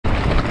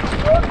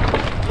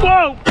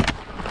Whoa!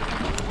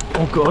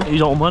 Oh god,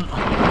 he's on one.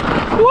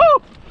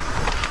 Woo!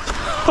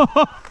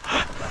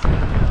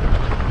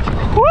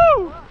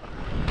 Woo!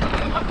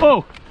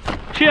 Oh,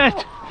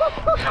 shit!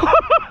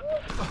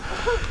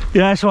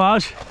 Yes,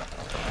 Raj.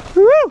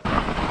 Woo!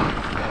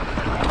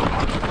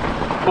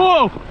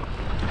 Whoa!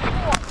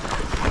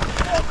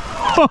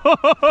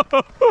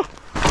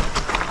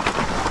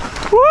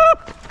 Woo!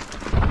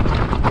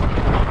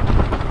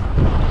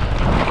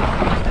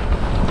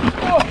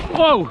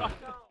 Whoa!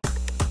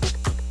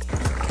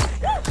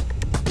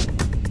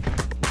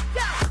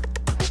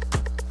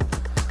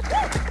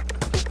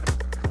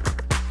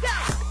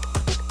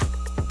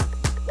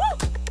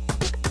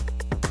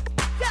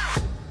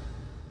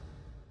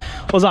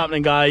 What's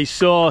happening, guys?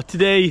 So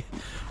today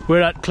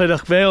we're at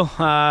CLYDACH VALE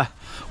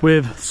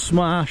with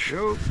Smash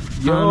and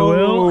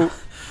Will.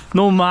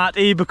 No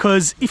Matty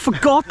because he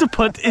forgot to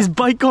put his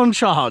bike on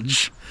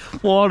charge.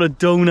 What a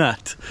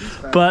donut.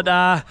 But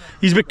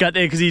he's a bit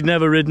gutted because he'd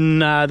never ridden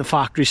the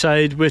factory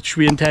side, which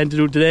we intend to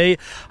do today.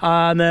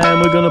 And then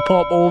we're going to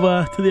pop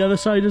over to the other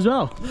side as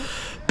well.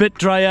 Bit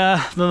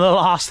drier than the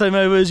last time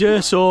I was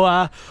here, so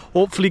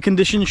hopefully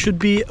conditions should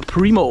be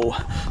primo.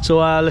 So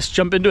let's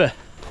jump into it.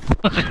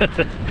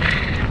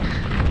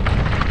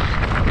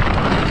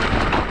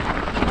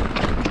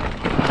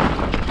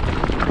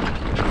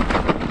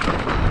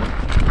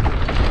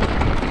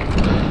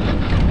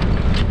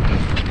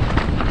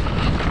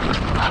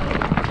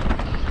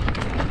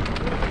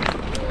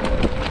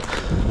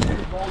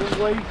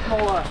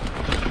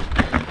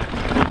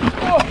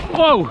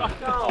 Whoa!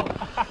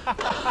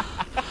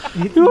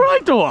 You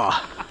alright though?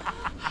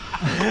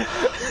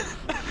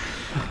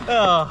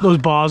 Those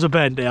bars are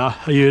bent there, I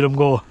heard them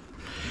go.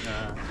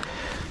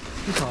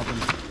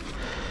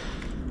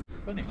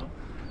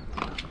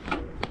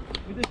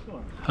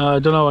 I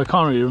don't know, I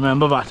can't really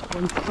remember that.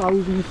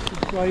 1,000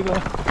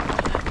 subscriber.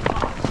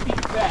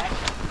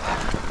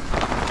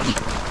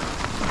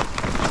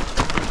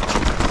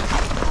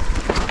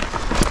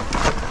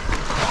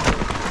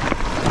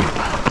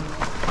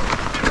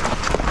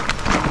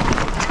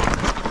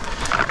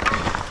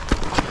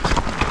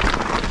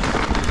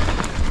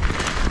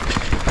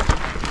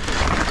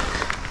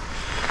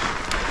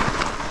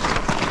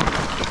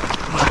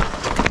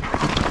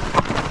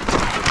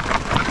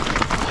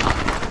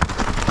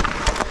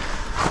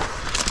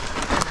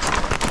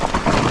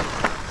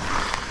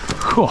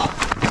 Cool.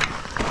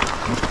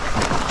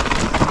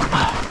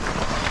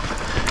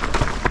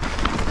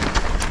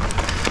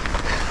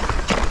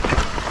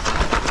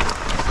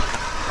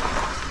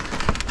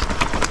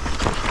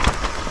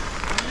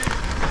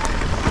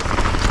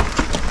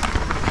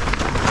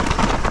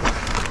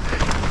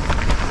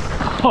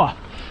 Oh,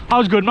 that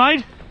was good,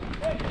 mate.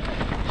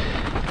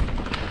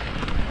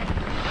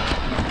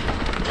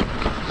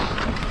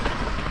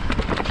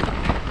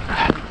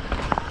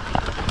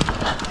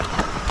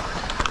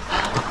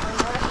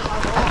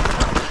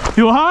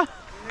 You are?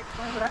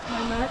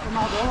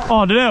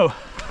 Oh, did you?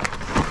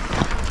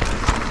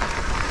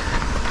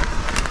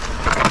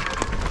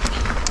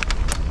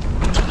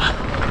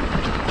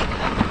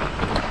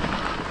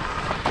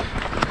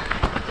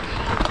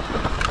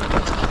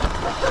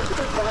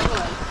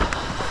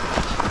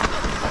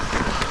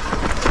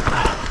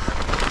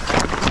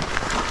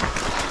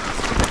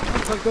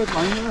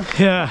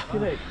 Yeah.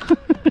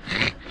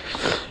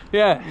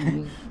 Yeah.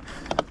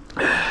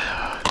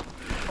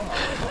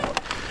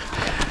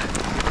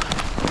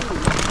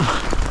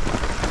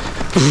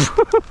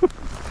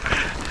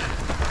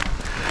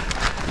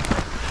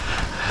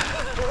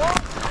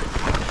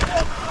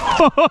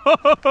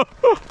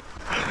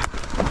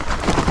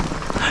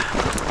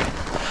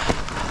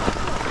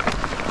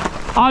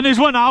 And there's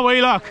one that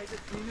way, look.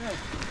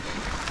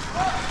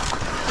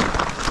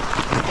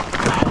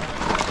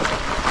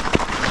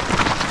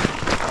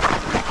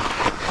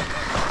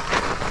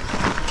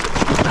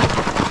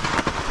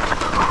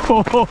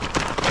 Oh,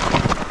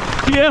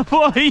 yeah,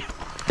 boy.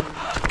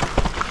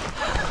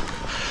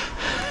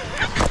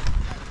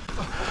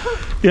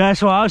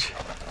 Yes, Raj.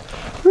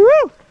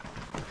 Woo!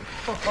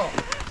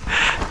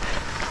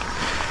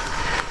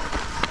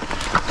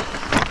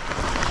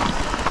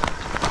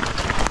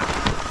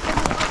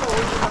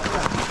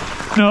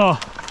 No.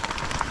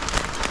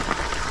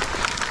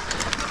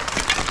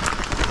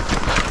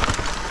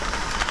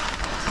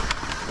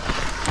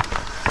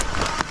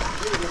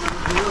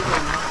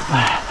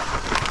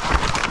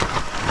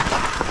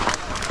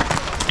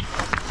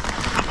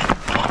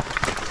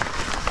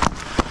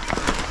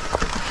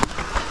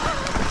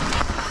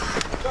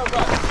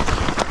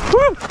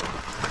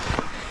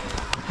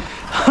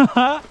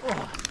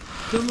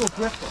 Still no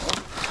grip on.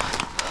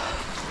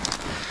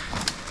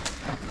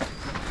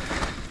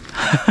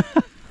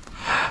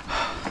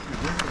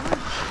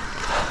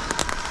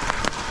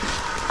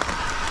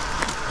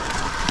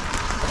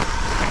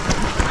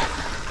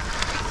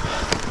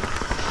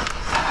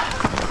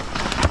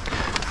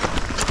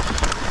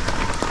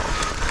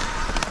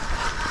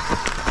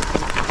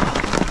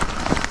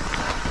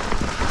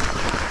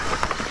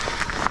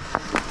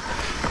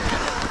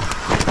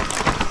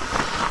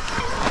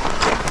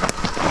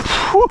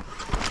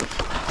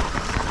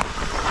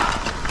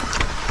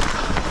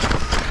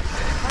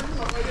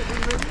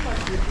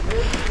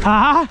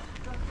 Ah.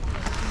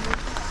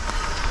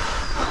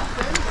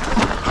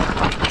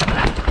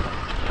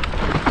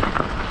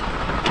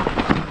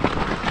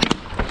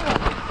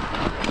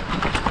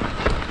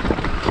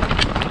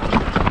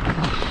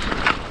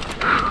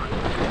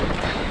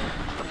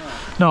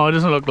 No, it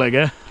doesn't look like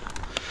it.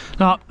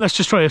 No, let's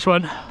just try this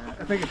one.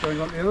 I think it's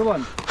going on the other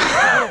one.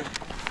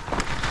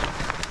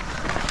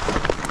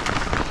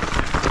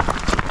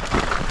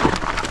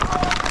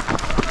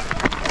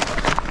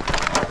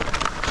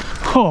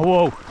 Oh,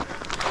 whoa.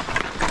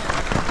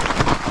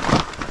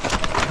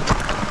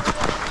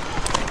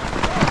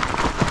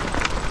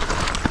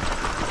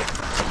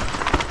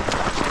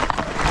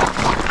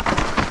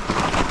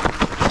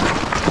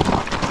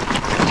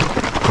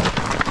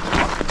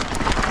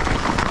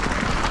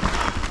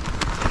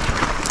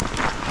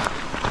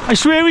 I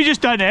swear we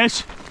just done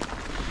this.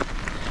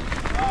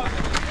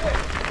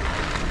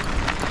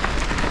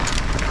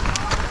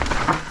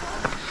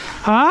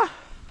 Huh?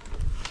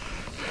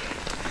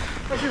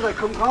 This is like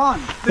come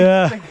on.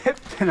 Yeah. Big hip.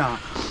 No,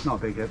 not a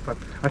big hip, but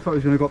I thought he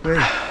was going to go up there.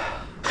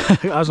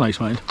 That was nice,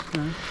 mind.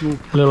 Yeah, no.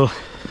 A little.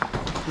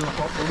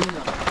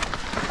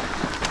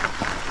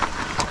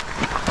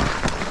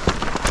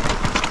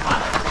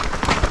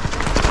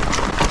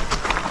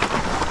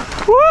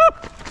 Whoop!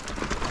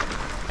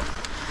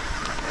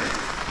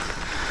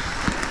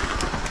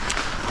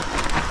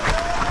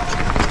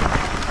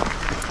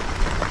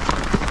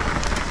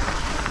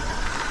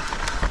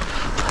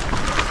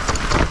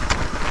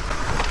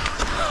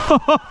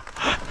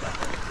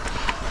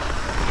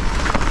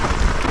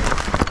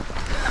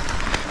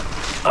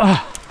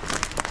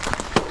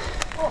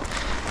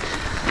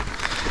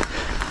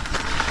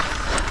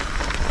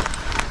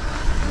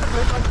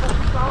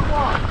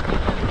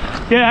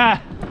 Yeah,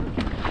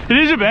 it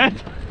is a bit.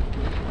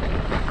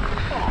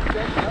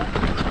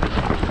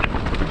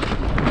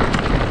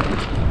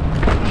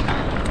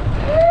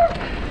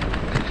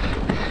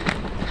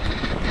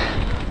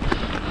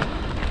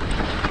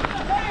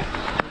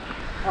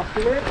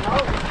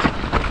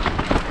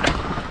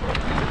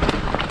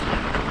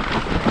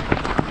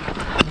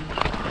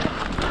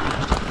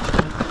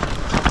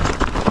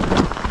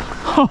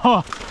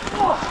 Oh,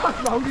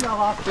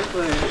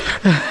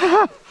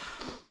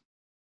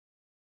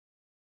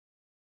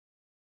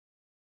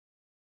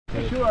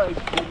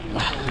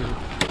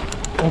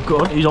 oh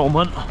god, he's on,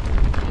 man.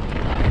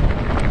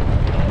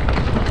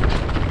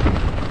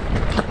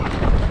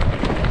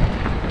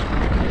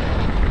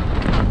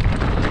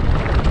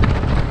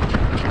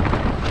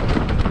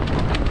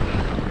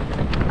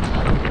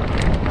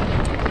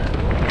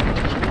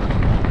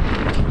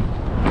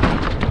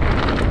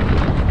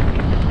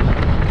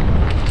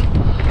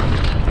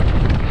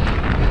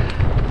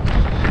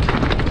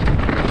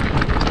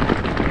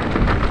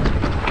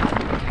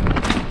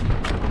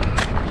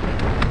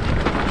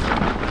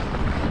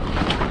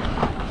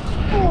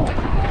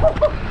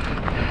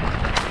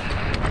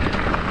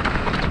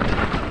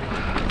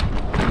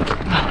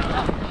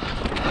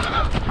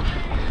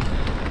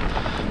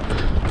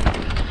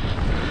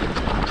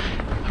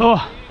 Oh.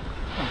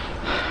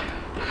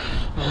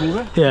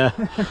 Yeah.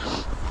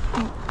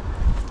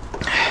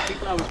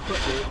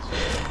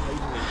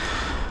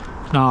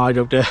 No, I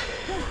don't dare.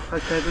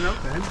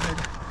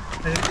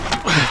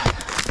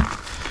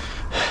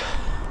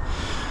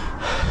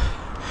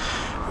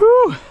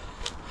 Woo!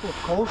 It's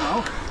cold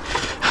now.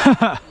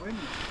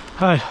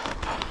 Right.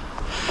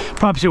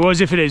 Perhaps it was.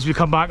 If it is, we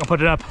come back and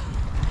put it up.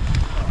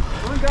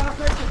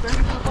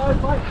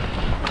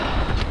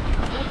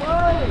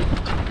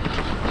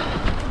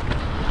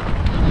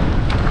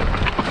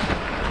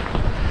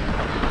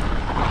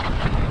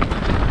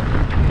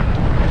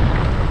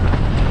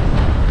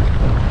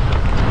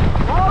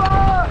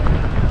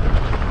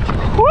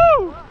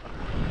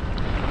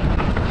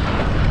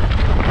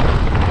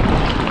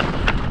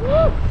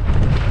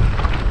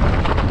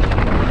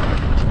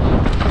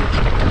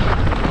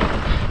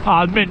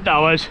 Ah, mint that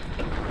was.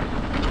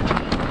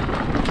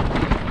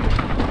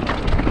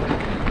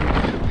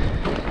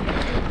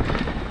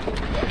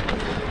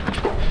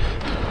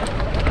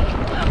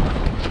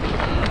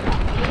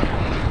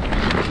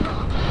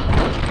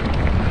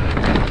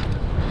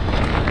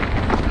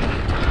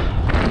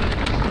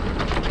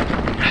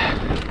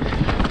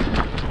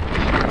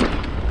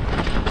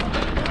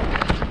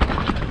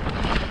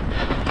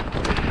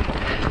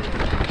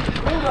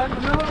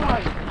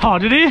 Oh,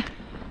 did he?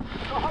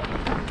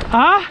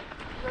 Huh?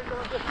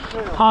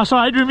 Oh,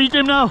 sorry, do we meet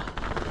him now?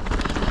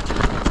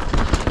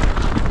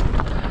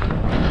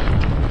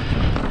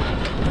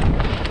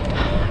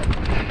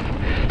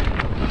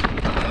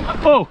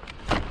 Oh,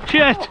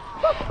 shit!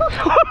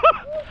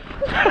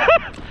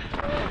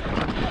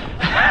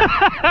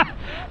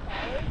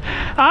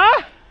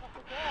 Huh?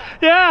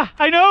 Yeah,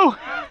 I know!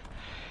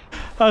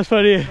 That's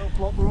funny.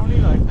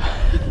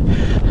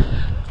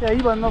 Yeah,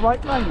 he went the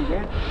right line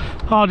again.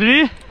 Oh,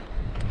 did he?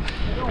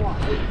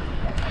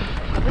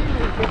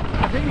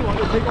 I think he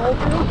wanted to take a whole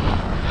field.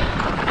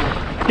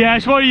 Yeah,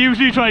 it's what he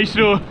usually tries to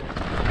do.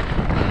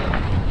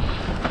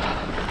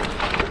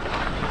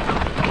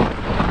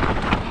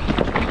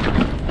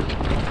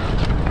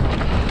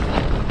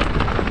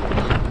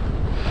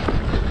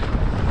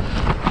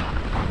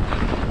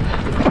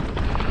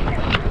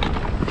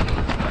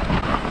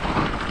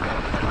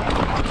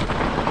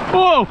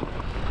 Whoa!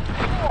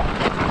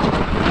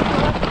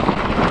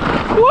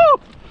 Woo!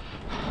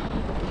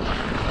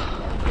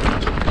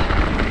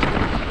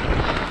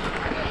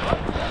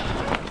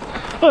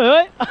 Oi,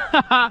 oi!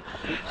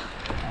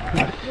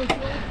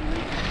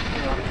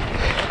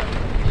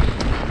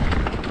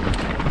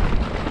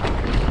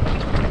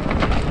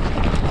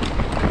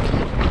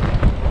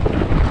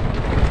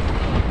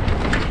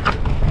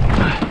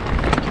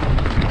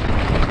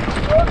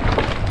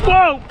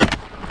 Whoa!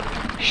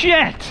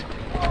 Shit!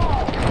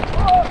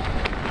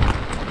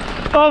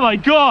 Oh my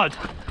god!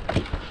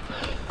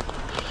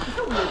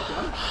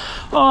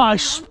 Oh, I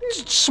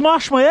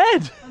smashed my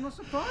head! I'm not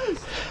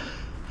surprised.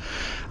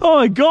 Oh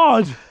my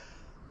god!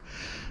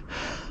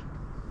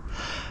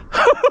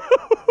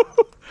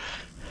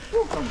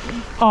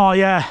 Oh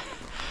yeah.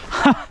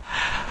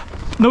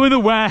 No, in the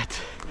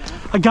wet.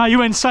 A guy who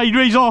went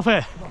sideways off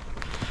it.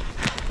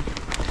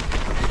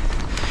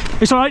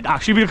 It's alright,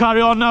 actually, we'll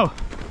carry on now.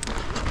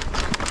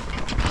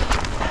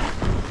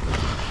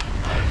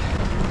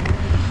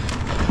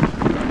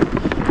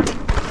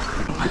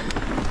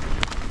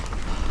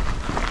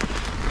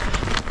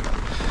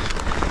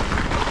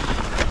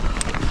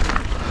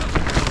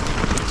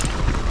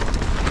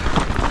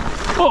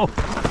 Oh!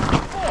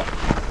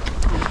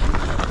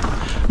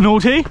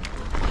 Naughty.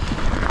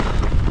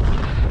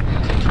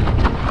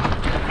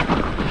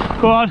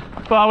 Go on,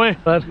 go that way.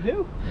 You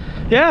do?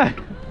 Yeah.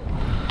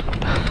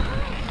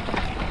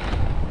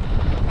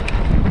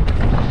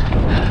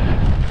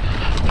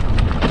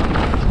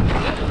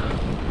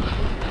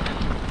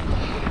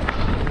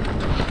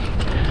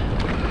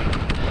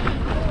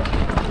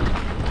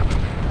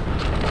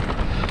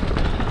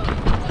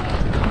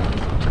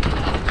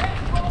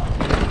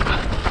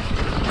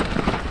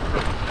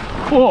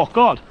 Oh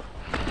god.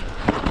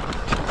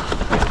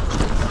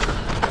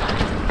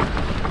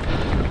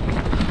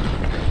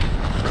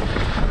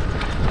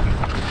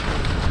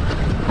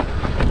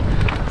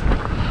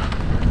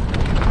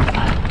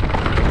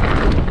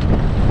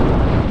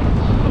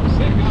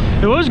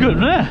 It was good,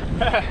 wasn't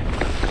it?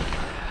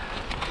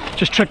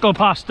 Just trickle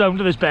past down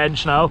to this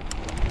bench now.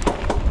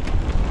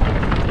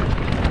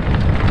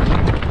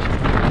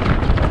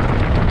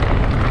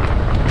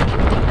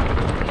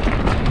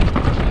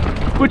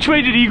 Which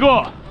way did he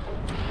go?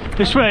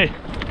 This way.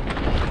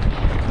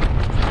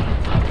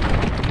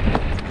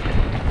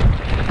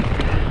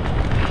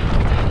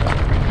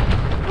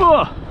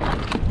 Oh.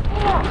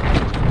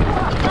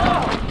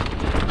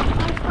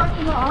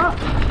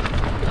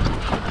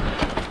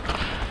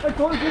 I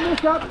thought it was in the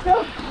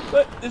capital.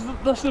 But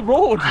that's the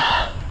road.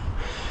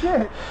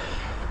 Shit.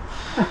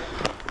 I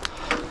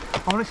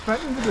wasn't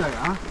expecting to do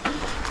that.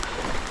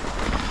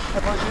 I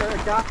thought you were a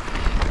gap.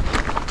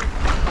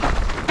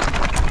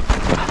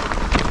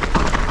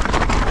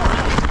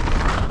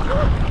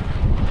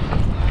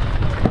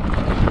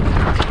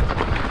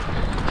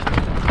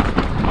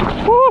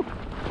 Woo.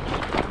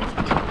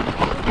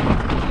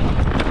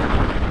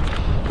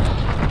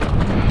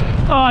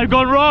 Oh, I've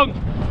gone wrong.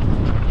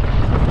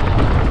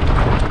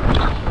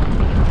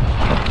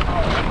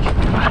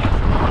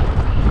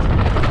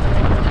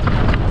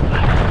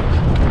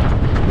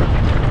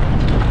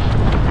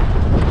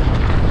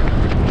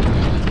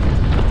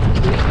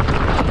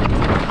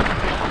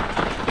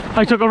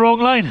 I took a wrong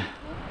line.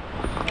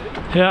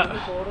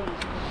 Yeah.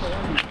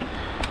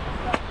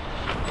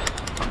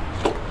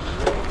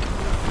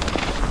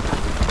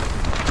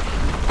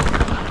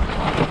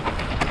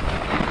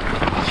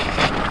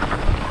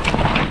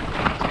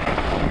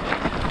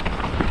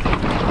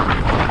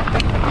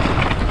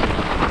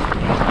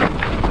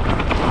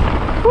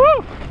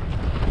 Woo!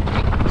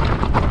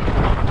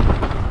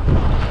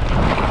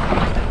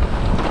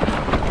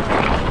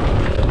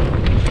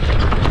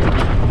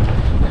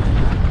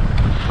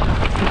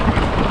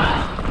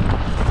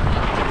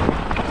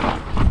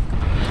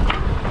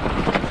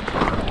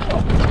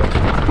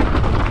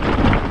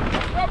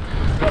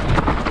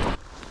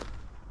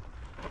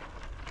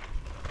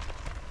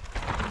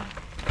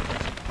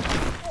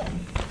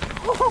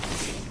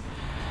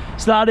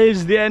 So that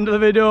is the end of the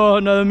video.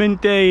 Another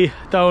mint day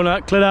down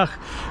at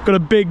CLYDACH. Got a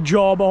big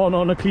job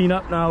on a clean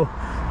up now.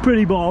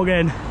 Pretty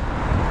bogging.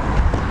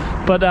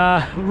 But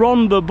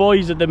Rhondda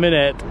boys at the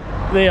minute,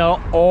 they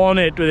are on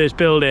it with this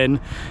building.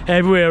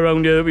 Everywhere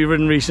around here that we've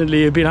ridden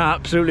recently have been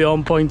absolutely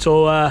on point.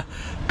 So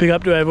big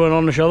up to everyone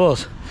on the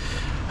shovels.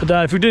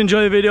 But if you did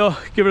enjoy the video,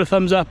 give it a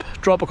thumbs up,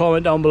 drop a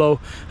comment down below,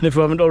 and if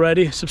you haven't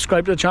already,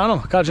 subscribe to the channel.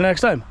 Catch you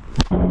next time.